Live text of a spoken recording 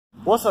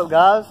What's up,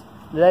 guys?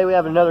 Today we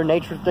have another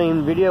nature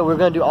themed video. We were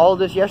going to do all of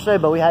this yesterday,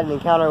 but we had an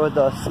encounter with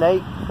a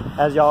snake,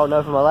 as y'all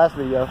know from my last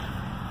video.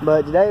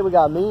 But today we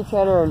got me,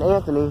 Tanner, and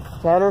Anthony.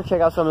 Tanner, check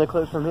out some of the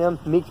clips from him,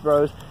 Meeks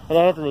Bros. And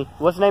Anthony,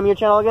 what's the name of your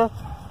channel again?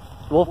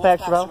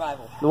 Wolfpack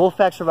Survival. The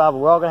Wolfpack Survival.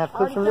 We're all going to have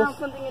clips from this.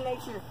 Something in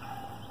nature.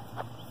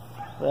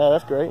 Yeah,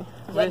 that's great.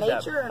 Is that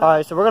nature?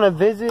 Alright, so we're going to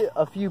visit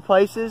a few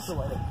places.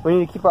 We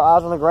need to keep our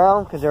eyes on the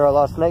ground because there are a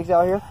lot of snakes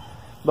out here.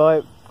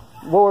 But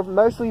what we're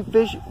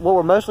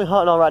mostly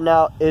hunting on right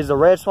now is the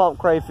red swamp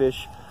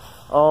crayfish.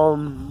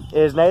 It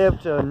is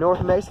native to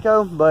North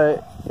Mexico,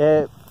 but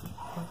it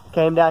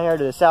came down here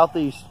to the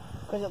southeast.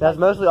 That's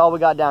mostly all we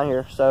got down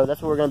here, so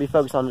that's what we're going to be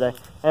focused on today.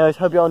 Anyways,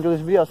 hope y'all enjoy this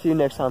video. I'll see you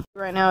next time.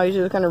 Right now, he's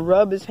just going to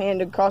rub his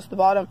hand across the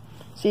bottom,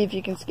 see if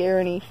you can scare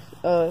any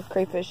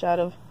crayfish out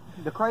of.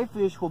 The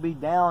crayfish will be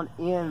down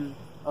in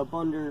up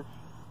under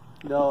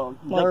the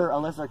dirt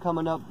unless they're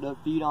coming up to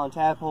feed on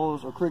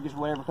tadpoles or crickets or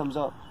whatever comes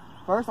up.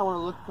 First, I want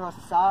to look across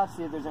the side,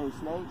 see if there's any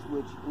snakes,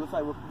 which looks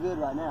like we're good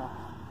right now.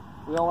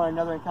 We don't want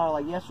another encounter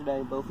like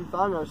yesterday, but if we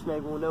find another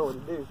snake, we'll know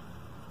what to do.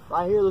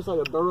 Right here looks like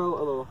a burrow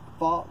of a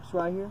fox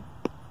right here.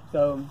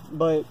 So,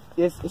 but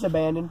it's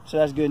abandoned, so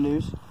that's good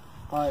news.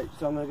 Alright,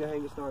 so I'm going to go ahead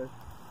and get started.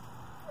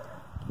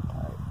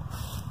 Alright.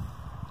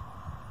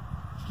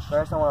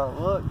 First, I want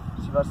to look,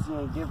 see if I see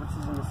any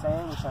differences in the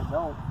sand, which I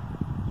don't.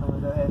 So I'm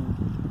going to go ahead and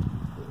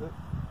do it.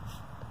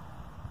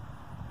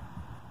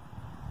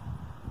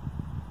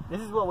 This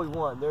is what we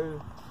want.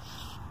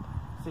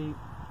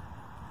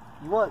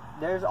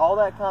 There's all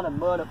that kind of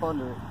mud up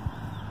under it.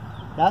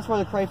 That's where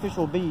the crayfish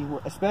will be,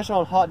 especially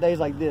on hot days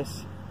like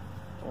this.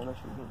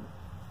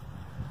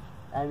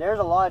 And there's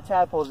a lot of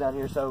tadpoles down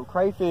here, so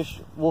crayfish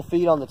will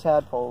feed on the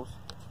tadpoles.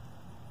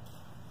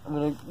 I'm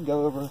gonna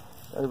go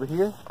over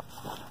here.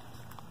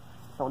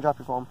 Don't drop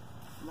your phone.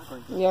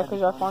 Yeah,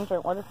 because our phones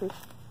are waterproof.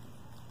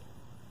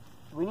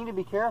 We need to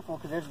be careful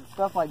because there's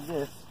stuff like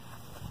this.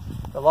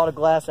 A lot of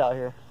glass out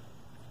here.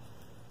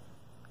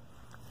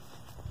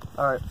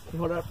 Alright. Can you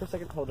hold it up for a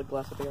second? Hold the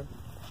glass up again.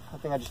 I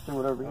think I just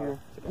threw it over here.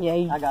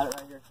 Yeah, I got it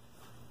right here.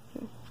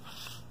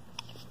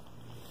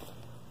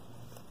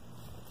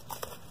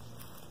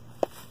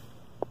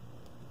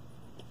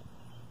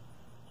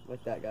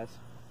 Like that, guys.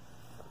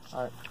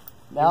 Alright.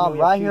 Now I'm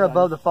right here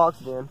above the fox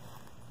den.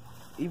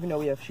 Even though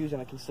we have shoes on,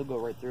 I can still go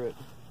right through it.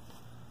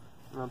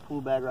 I'm going to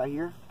pull back right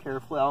here.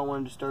 Carefully, I don't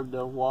want to disturb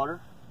the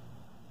water.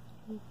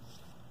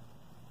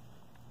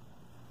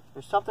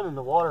 There's something in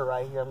the water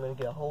right here I'm going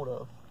to get a hold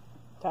of.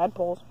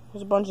 Tadpoles.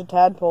 There's a bunch of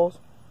tadpoles.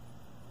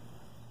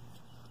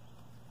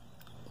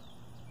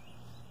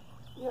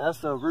 Yeah, that's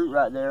the root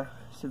right there.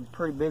 It's a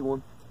pretty big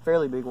one.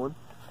 Fairly big one.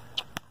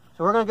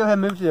 So we're going to go ahead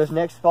and move to this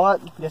next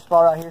spot. This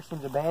spot right here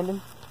seems abandoned.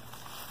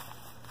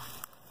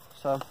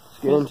 So let's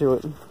get into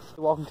it.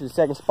 Welcome to the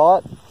second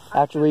spot.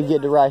 After we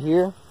get to right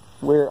here,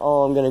 we're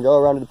going to go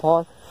around to the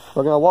pond.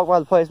 We're going to walk by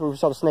the place where we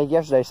saw the snake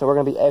yesterday, so we're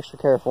going to be extra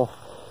careful.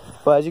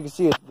 But as you can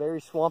see, it's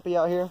very swampy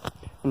out here.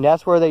 And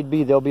that's where they'd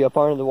be. They'll be up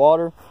under the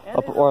water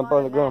or up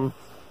under the ground.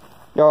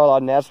 There are a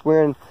lot of gnats.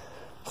 We're in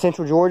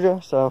central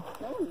Georgia, so.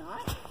 No, we're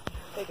not.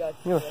 Hey guys,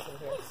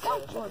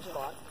 South Georgia.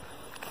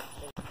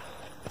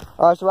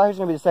 Alright, so right here's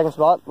going to be the second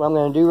spot. What I'm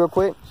going to do real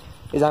quick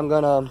is I'm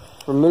going to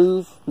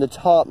remove the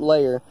top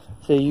layer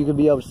so you can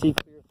be able to see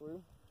clear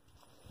through.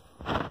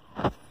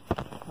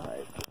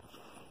 Alright.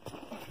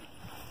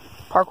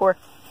 Parkour.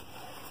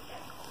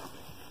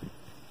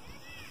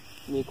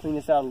 Let me clean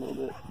this out a little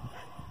bit.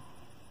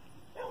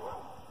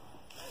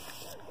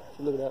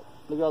 So look at that.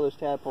 Look at all those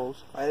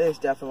tadpoles. Alright, there's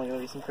definitely going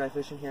to be some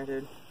crayfish in here,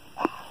 dude.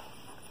 I'm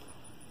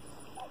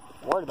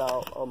worried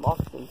about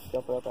moccasin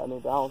stuff up at me,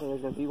 but I don't think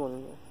there's going to be one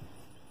in here.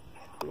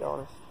 To be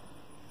honest.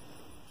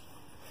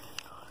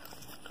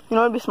 You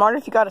know, it'd be smarter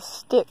if you got a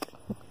stick.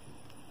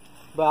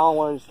 But I don't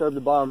want to disturb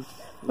the bottom.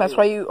 That's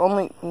why you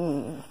only.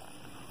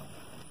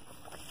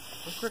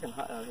 It's freaking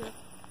hot out here.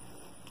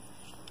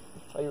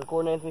 Are you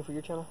recording anything for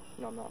your channel?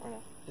 No, I'm not right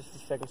now. Just the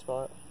second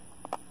spot.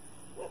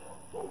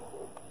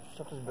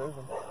 Something's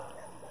moving.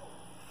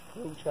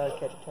 Let me try to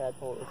catch a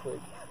tadpole real quick.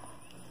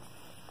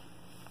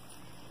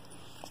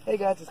 Hey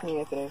guys, it's me,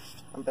 Anthony.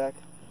 I'm back.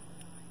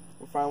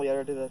 We're finally at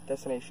our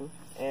destination.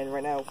 And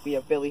right now, we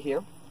have Billy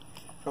here,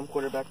 from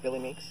quarterback Billy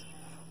Meeks.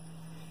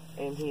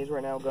 And he is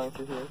right now going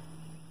through here.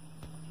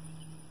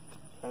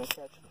 Trying to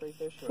catch a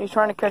crayfish. He's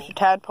trying to catch a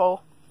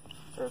tadpole.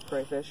 Or a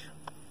crayfish.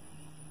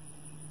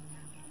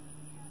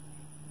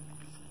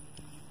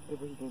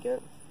 Whatever he can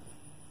get.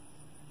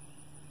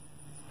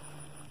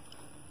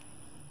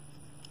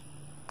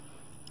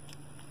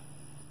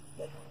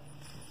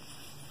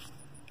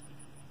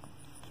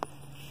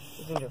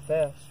 These things are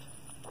fast.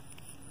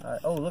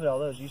 Alright, oh look at all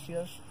those. You see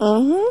those?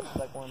 Mm-hmm. It's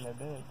like one of their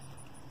bigs.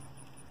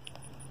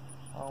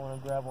 I don't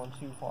want to grab one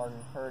too hard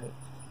and hurt it.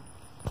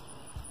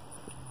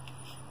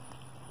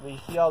 But you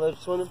see all those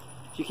swimming?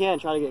 If you can,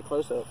 try to get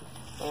close up.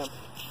 Bam.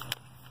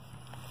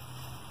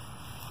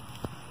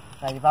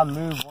 Like if I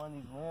move one of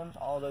these limbs,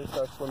 all those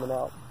start swimming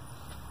out.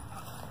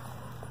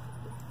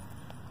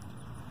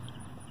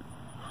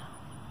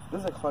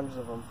 There's like hundreds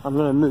of them. I'm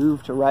gonna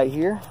move to right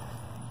here.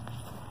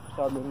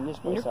 start moving this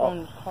Your place out.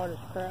 phone's hard as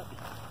crap.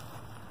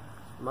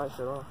 It might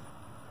shut off.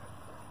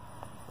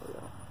 There we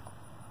go.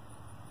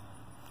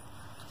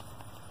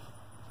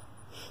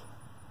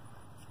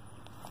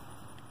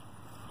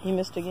 He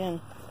missed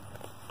again.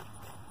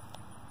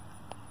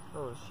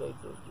 Oh, the shade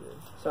feels good.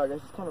 Sorry guys,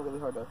 it's kind of really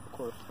hard to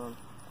record this phone.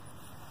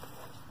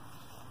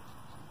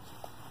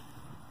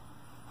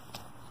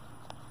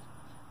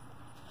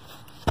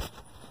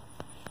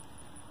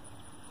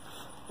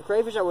 The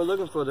crayfish that we're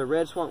looking for, the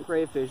red swamp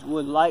crayfish,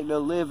 would like to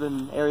live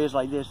in areas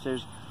like this.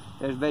 There's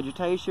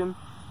vegetation.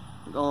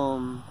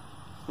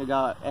 They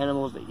got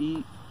animals to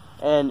eat,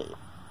 and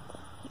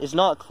it's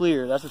not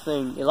clear. That's the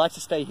thing. It likes to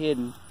stay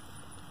hidden.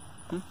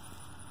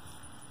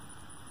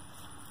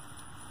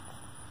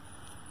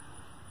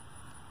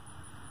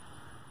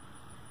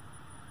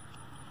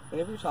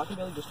 Whenever you're talking,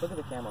 Billy, just look at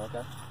the camera,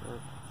 okay?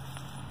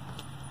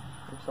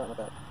 I'm starting with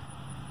that.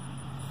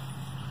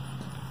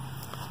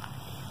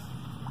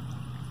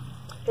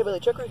 Hey,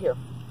 Billy, check right here.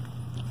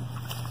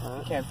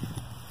 Okay.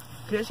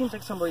 Because it seems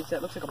like somebody's,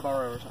 that looks like a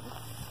burrow or something.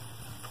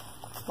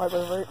 Right by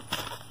the root.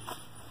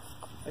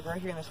 Like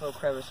right here in this little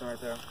crevice right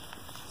there.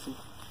 See?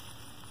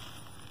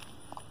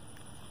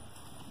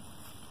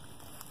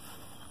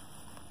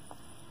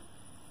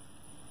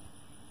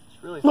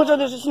 It's really Watch fun. out,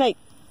 there's a snake.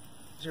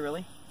 Is it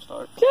really?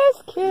 Start. Just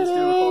Is it still kidding.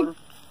 recording?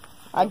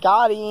 I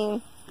got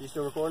him. Is you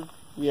still recording?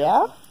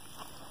 Yeah?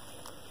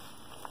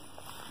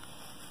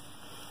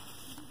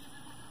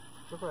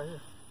 Look right here.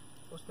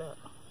 What's that?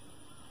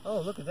 Oh,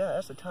 look at that.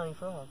 That's a tiny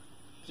frog.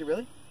 Is it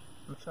really?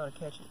 I'm trying to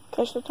catch it.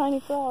 Catch the tiny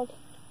frog.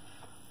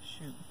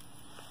 Shoot.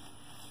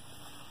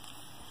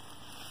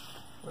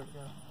 Where'd it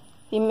go?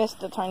 He missed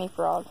the tiny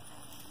frog.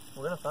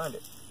 We're gonna find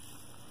it.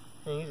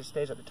 And he just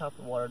stays at the top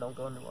of the water. Don't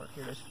go underwater.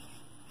 Here it is.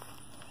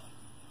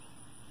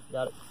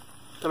 Got it.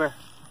 Come here.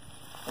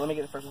 Let me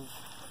get the first one.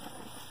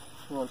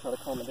 You want to try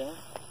to calm it down?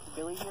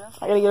 Billy here?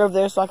 I gotta get over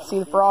there so I can see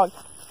the frog.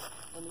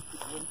 Let me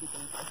keep it.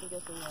 I think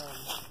that's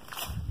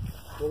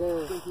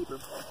a, spring keeper.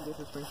 I think that's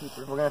a spring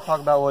keeper. We're gonna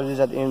talk about what it is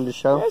at the end of the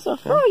show. There's a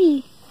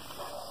froggy.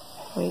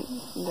 Wait,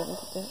 you gotta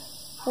look at that.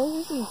 Where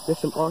is he? There's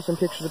some awesome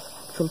pictures,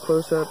 some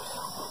close-ups.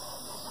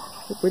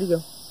 Where'd he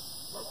go?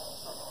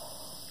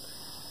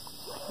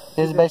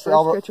 This is basically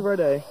all catch of our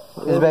day.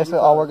 This is basically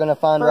all we're gonna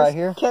find right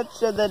here.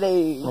 Catch of the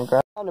day.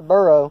 Okay. On the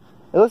burrow,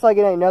 it looks like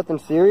it ain't nothing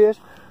serious.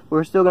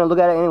 We're still gonna look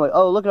at it anyway.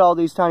 Oh, look at all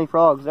these tiny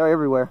frogs. They're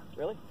everywhere.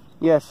 Really?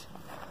 Yes.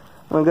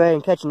 I'm gonna go ahead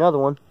and catch another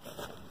one.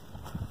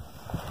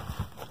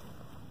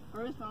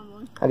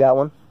 I got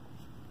one.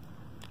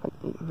 I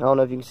don't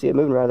know if you can see it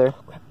moving right there.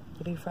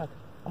 The big frog.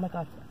 Oh my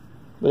god.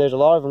 But there's a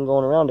lot of them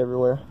going around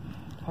everywhere.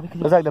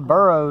 Looks like the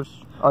burrows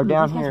are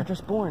down these guys here. are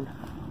just born.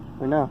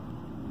 I know.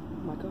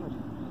 Oh my god.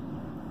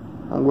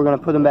 And we're gonna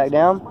put them back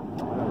down.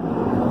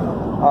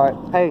 All right.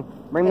 Hey,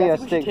 bring me Hey, I a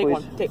think we should stick, take please.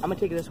 one. I'm gonna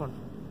take this one.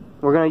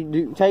 We're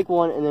gonna take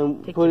one and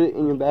then Take put it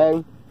in your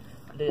bag.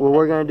 Well,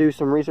 we're gonna do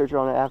some research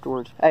on it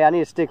afterwards. Hey, I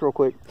need a stick real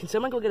quick. Can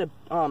someone go get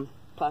a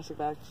plastic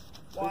bag?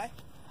 Why?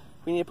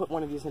 We need to put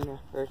one of these in here,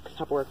 or a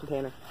Tupperware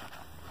container.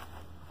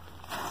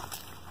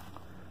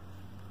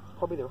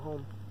 Probably their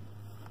home.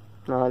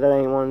 No, that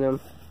ain't one of them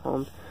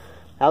homes.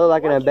 That look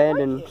like an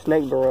abandoned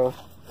snake burrow.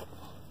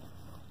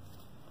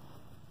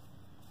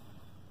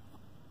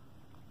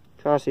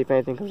 Trying to see if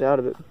anything comes out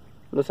of it.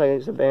 Looks like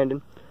it's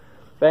abandoned.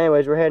 But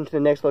anyways, we're heading to the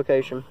next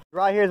location.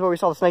 Right here is where we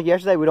saw the snake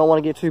yesterday. We don't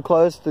want to get too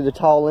close through the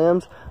tall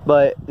limbs,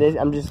 but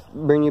I'm just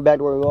bringing you back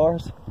to where we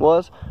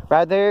was.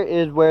 Right there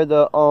is where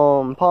the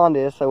pond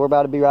is, so we're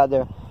about to be right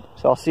there.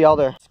 So I'll see y'all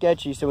there.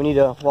 Sketchy, so we need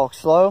to walk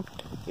slow,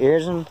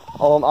 ears and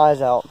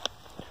eyes out.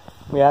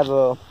 We have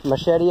a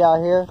machete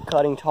out here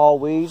cutting tall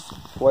weeds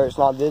where it's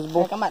not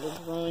visible. Heck, I'm about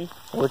to run.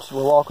 We're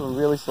walking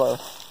really slow.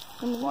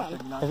 No,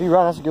 it's not. If you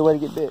run, that's a good way to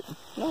get bit.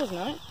 No, it's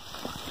not.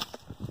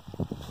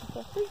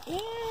 Yeah.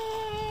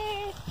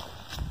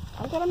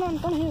 I'm glad I'm not in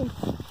front of him.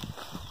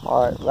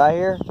 Alright, right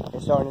here,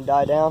 it's starting to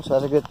die down, so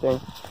that's a good thing.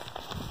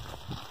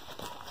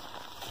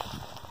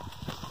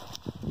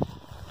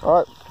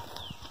 Alright.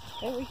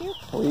 Hey, we here?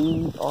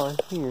 We are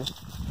here.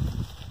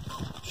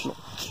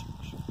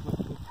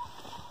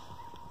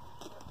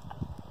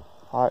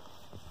 Alright,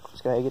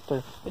 let's go ahead and get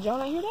through. Did y'all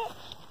not hear that?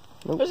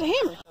 Nope. There's a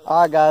hammer.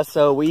 Alright guys,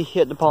 so we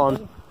hit the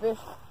pond. Fish.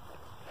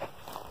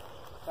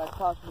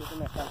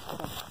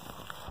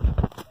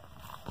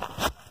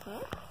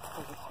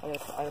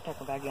 I gotta pack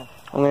my bag in.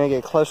 I'm gonna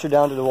get closer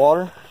down to the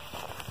water.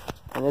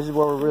 And this is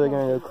where we're really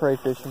gonna go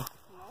crayfishing.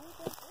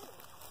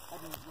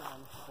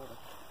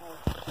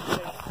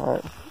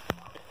 Alright.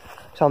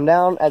 So I'm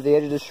down at the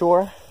edge of the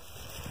shore.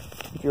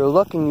 If you're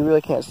looking, you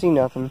really can't see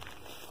nothing.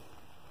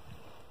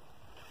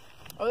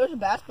 Oh, there's a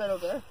bass bed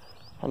over there.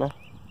 I know.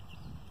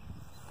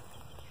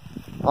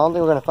 I don't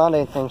think we're gonna find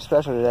anything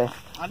special today.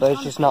 But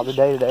it's just not the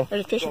day today.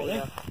 There's a fish right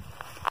there.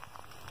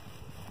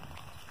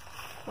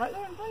 Right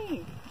there in front of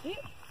you. See it?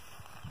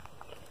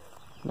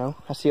 No,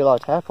 I see a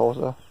lot of tadpoles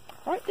though.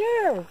 Right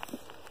there.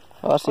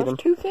 Oh, I see them. There's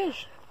two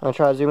fish. I'm gonna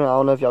try to zoom in. I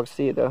don't know if y'all can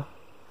see it though.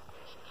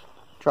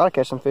 Try to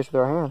catch some fish with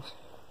our hands.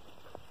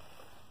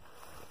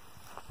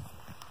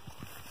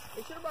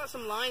 We should have brought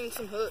some line and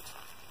some hooks.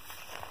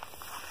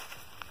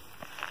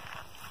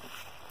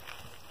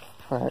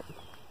 Alright.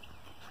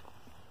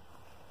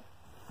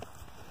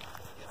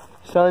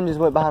 Sun just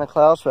went behind a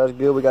cloud, so that's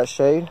good. We got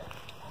shade.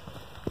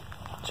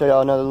 Show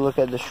y'all another look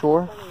at the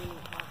shore.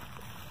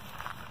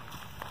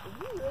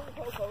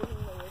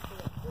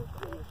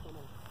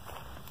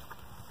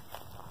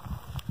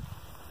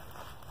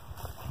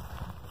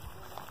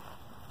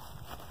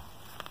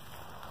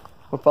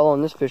 We're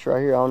following this fish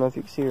right here. I don't know if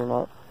you can see it or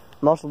not.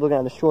 I'm also looking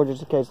at the shore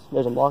just in case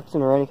there's a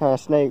moccasin or any kind of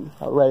snake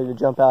ready to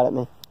jump out at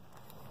me.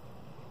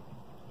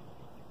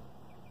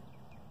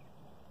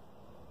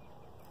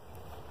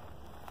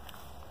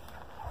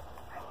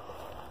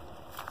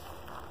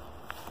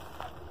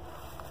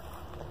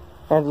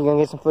 Anthony, you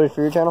gonna get some footage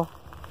for your channel?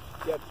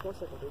 Yeah, just 1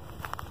 second, dude.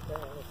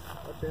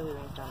 I barely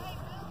ran down.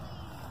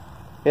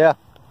 Yeah.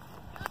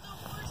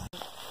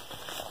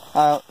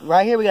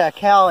 Right here we got a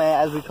cow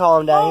ant, as we call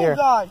them down here. Oh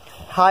God!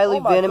 Highly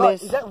venomous.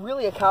 God. Is that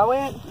really a cow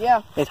ant?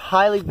 Yeah. It's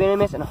highly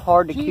venomous and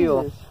hard to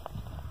kill.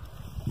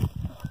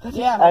 That's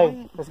Yeah.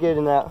 Hey, let's get it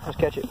in that. Let's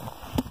catch it.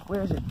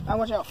 Where is it? I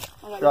watch out.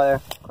 It's right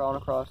there, crawling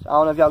across. I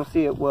don't know if y'all can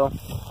see it. Well,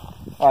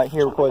 all right,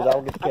 here, record that.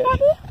 I'll get the catch.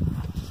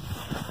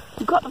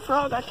 You got the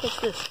frog. I catch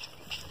this.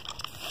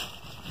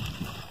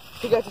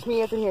 Hey guys, it's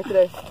me, Anthony, here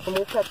today from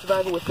Wolfpack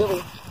Survival with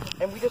Billy,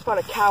 and we just found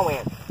a cow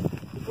ant.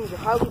 These things are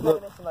highly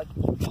venomous and like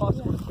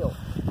impossible to kill.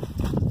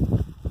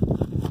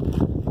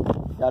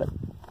 Got it.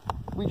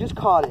 We just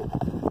caught it.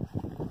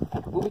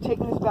 We'll be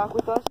taking this back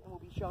with us, and we'll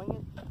be showing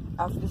it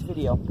after this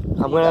video.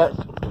 I'm gonna.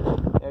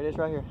 There it is,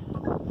 right here.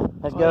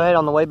 Let's go ahead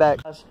on the way back.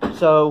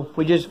 So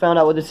we just found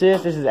out what this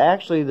is. This is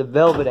actually the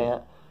velvet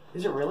ant.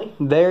 Is it really?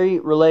 Very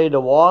related to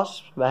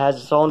wasp, but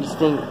has its own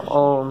distinct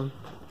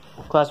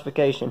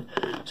classification.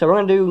 So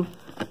we're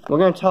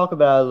gonna talk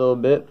about it a little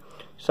bit.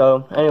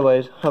 So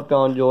anyways, hope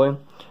y'all enjoy. It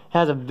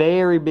has a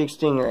very big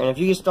stinger, and if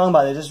you get stung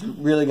by this, it's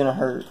really gonna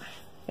hurt.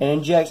 It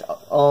injects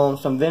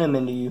some venom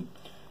into you.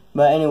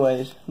 But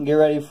anyways, get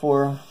ready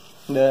for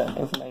the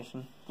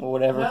information or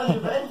whatever.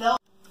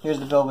 Here's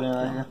the velvet ant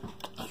right here.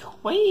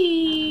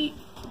 Wait.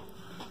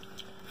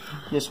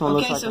 This one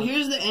looks Okay, like so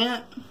here's the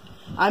ant.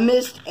 I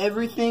missed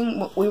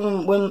everything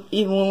even when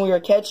we were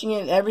catching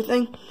it and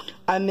everything.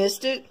 I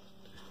missed it.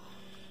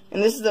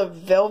 And this is a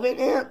velvet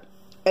ant,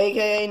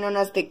 aka known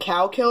as the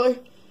cow killer.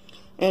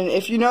 And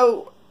if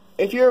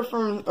you're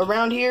from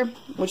around here,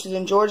 which is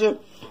in Georgia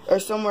or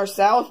somewhere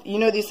south, you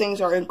know these things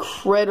are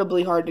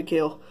incredibly hard to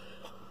kill.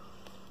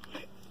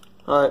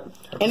 Alright.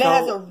 And it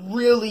has a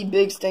really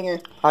big stinger.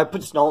 Alright,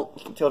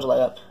 don't tilt it like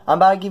that. I'm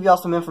about to give y'all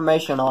some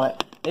information on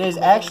it. It is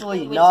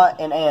actually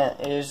not an ant.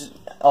 It is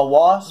a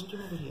wasp.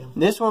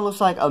 This one looks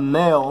like a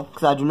male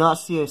because I do not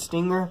see a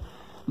stinger.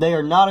 They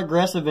are not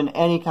aggressive in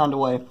any kind of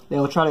way. They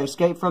will try to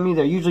escape from you.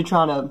 They're usually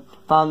trying to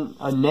find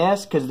a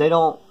nest because they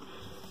don't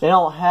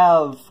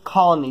have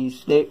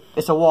colonies.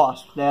 It's a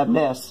wasp. They have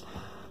nests.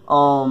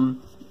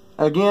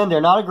 Again,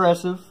 they're not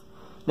aggressive.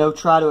 They'll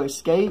try to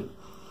escape.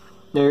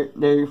 They're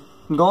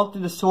going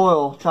through the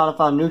soil trying to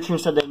find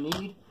nutrients that they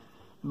need.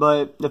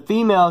 But the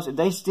females, if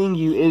they sting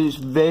you, it is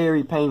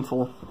very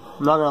painful.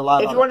 I'm not gonna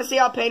lie. If you want to see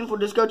how painful,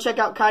 just go check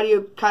out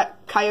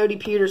Coyote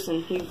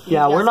Peterson.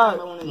 Yeah, we're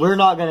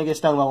not gonna get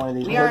stung by one of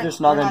these. We're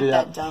just not gonna do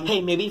that.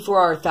 Hey, maybe for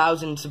our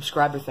 1,000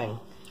 subscriber thing.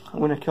 I'm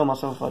gonna kill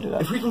myself if I do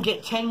that. If we can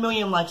get 10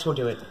 million likes, we'll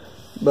do it.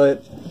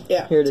 But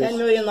yeah, here it is. 10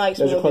 million likes.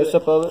 There's a close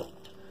up of it.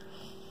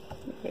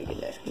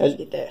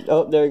 Get that.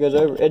 Oh, there it goes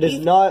over. It does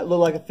not look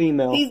like a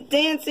female. He's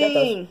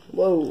dancing.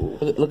 Whoa.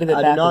 Look at the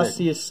back. I do not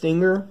see a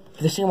stinger.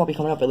 The stinger won't be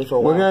coming up at least for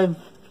a while.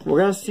 We're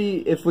gonna see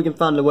if we can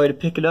find a way to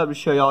pick it up to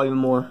show y'all even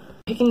more.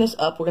 Picking this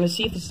up, we're gonna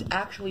see if this is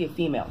actually a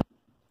female.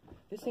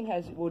 This thing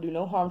will do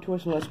no harm to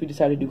us unless we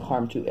decide to do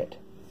harm to it.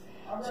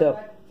 So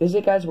this is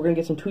it, guys. We're gonna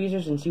get some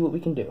tweezers and see what we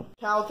can do.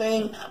 Cow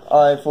thing.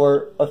 All right,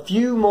 for a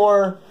few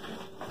more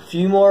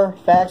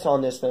facts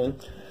on this thing.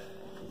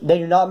 They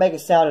do not make a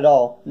sound at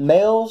all.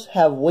 Males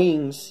have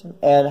wings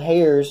and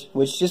hairs,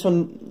 which this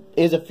one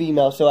is a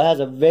female, so it has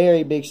a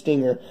very big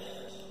stinger.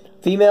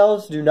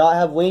 Females do not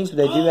have wings, but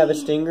they do have a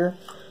stinger.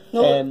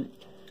 No, and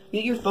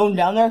get your phone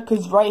down there,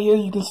 because right here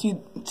you can see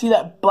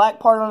that black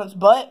part on its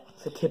butt?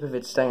 It's the tip of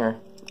its stinger.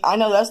 I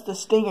know, that's the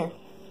stinger.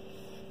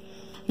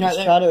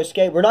 It's trying to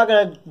escape. We're not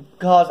going to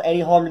cause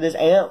any harm to this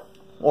ant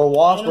or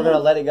wasp. We're going to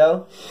let it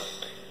go.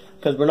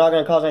 Because we're not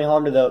going to cause any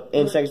harm to the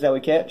insects that we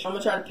catch. I'm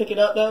going to try to pick it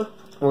up, though.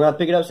 We're going to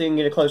pick it up so you can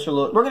get a closer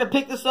look. We're going to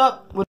pick this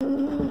up.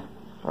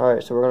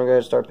 Alright, so we're going to go ahead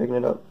and start picking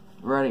it up.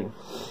 Ready.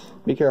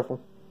 Be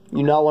careful. You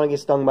do not want to get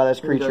stung by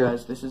this creature. Here we go,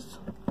 guys. This is...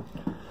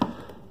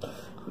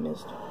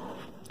 Missed.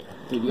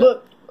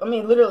 Look, I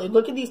mean, literally,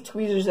 look at these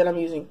tweezers that I'm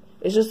using.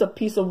 It's just a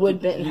piece of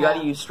wood bent in half. You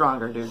gotta use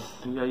stronger, dude.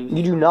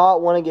 You do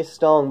not want to get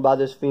stung by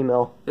this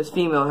female. This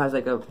female has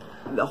like the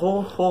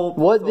whole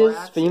what thorax.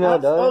 This female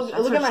does?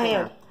 Oh, look at my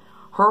hand.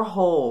 Her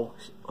whole...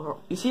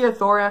 You see her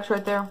thorax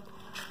right there?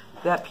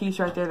 That piece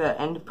right there, that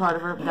end part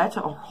of her, that's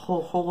a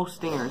whole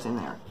stinger is in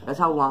there. That's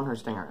how long her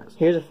stinger is.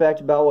 Here's a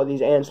fact about what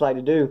these ants like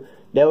to do.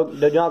 They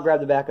do not grab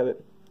the back of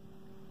it.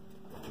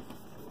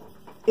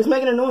 It's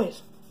making a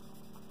noise.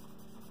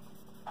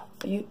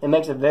 It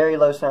makes a very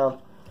low sound.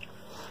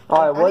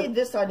 All right, I need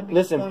this side to be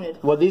pointed.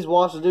 What these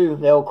wasps do,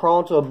 they'll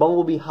crawl into a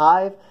bumblebee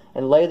hive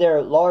and lay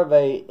their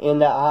larvae in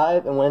that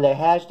hive, and when they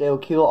hatch, they'll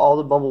kill all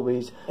the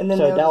bumblebees. And then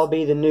so that will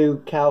be the new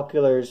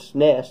caterpillar's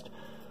nest.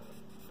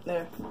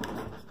 There.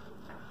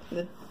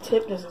 The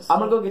tipness is. I'm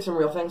gonna go get some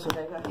real things,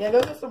 okay? Yeah,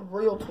 go get some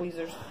real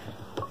tweezers.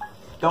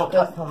 Don't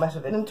mess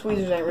with it. Them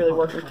tweezers ain't really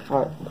working. All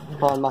right,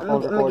 hold on, my I'm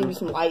phone's gonna give recording. you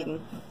some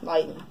lighting.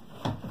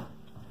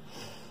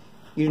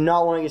 You do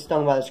not want to get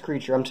stung by this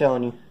creature, I'm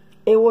telling you.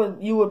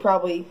 You would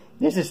probably.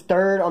 This is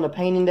third on the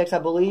pain index, I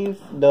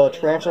believe. The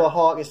tarantula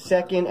hawk is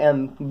second,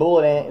 and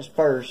bullet ant is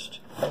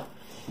first. I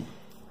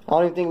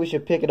don't even think we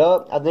should pick it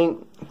up. I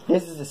think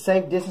this is the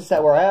safe distance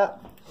that we're at.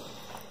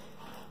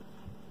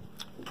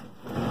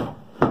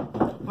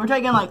 We're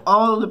taking like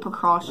all of the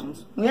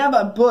precautions. We have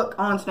a book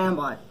on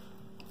standby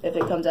if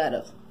it comes at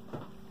us.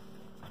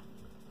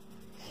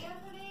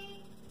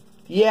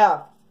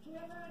 Yeah.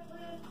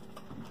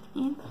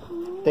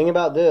 Thing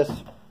about this,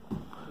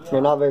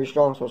 they're not very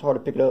strong, so it's hard to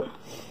pick it up.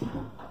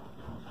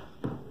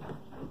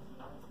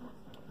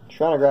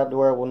 Trying to grab to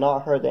where it will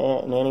not hurt the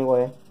ant in any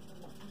way.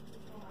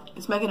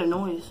 It's making a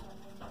noise.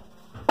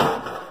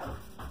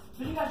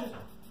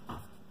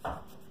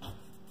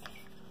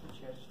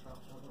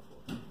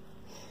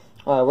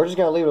 Alright, we're just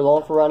going to leave it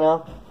alone for right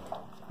now.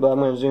 But I'm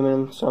going to zoom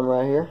in some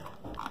right here.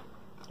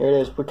 Here it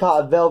is. We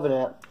caught a velvet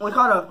ant. We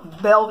caught a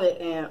velvet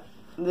ant.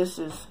 This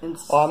is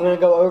insane. I'm going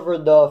to go over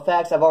the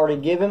facts I've already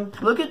given.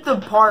 Look at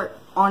the part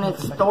on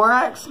its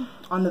thorax,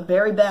 on the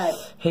very back.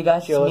 Hey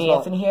guys, Chill, it's me, let's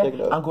Anthony not here. pick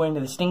it up. I'm going to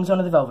the sting zone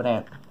of the velvet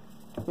ant.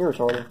 You're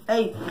retarded.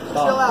 Hey,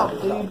 chill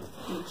out, dude.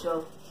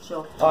 Chill.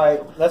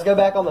 Alright, let's go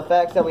back on the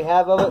facts that we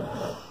have of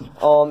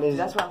it.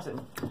 That's what I'm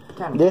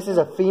saying. This is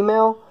a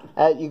female.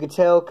 You can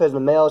tell because the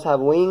males have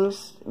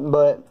wings,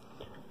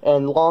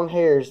 and long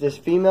hairs. This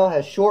female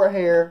has short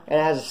hair and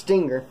it has a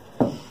stinger,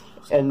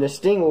 and the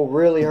sting will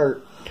really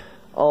hurt.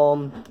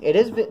 It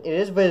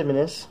is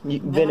venomous.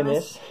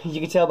 Venomous.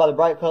 You can tell by the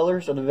bright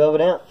colors of the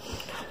velvet ant.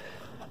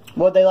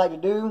 What they like to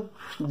do,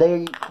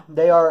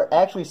 they are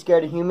actually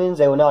scared of humans.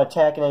 They will not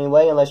attack in any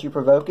way unless you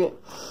provoke it.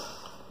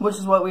 Which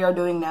is what we are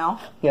doing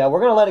now. Yeah, we're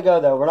gonna let it go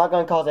though. We're not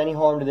gonna cause any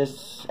harm to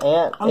this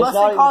ant. Unless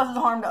it causes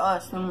harm to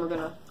us, then we're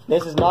gonna.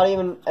 This is not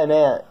even an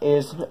ant.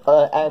 It's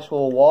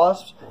actual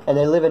wasps, and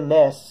they live in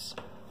nests.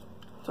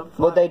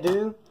 What they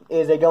do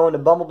is they go into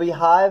bumblebee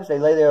hives. They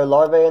lay their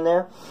larvae in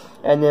there,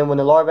 and then when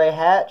the larvae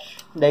hatch,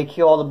 they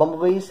kill all the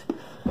bumblebees.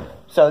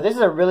 So this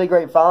is a really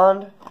great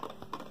find.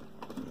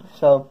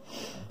 So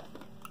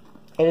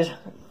it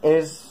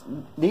is.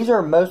 These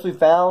are mostly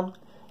found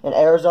in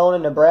Arizona,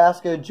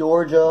 Nebraska,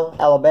 Georgia,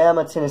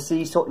 Alabama,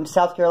 Tennessee,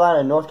 South Carolina,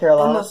 and North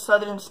Carolina. In the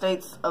southern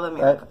states of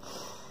America. Right.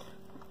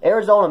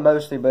 Arizona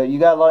mostly, but you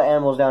got a lot of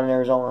animals down in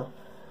Arizona.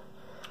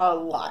 A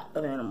lot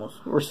of animals.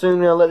 We're soon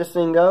going to let this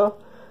thing go.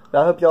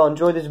 But I hope y'all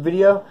enjoyed this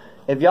video.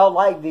 If y'all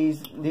like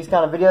these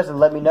kind of videos, then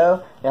let me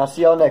know. And I'll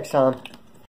see y'all next time.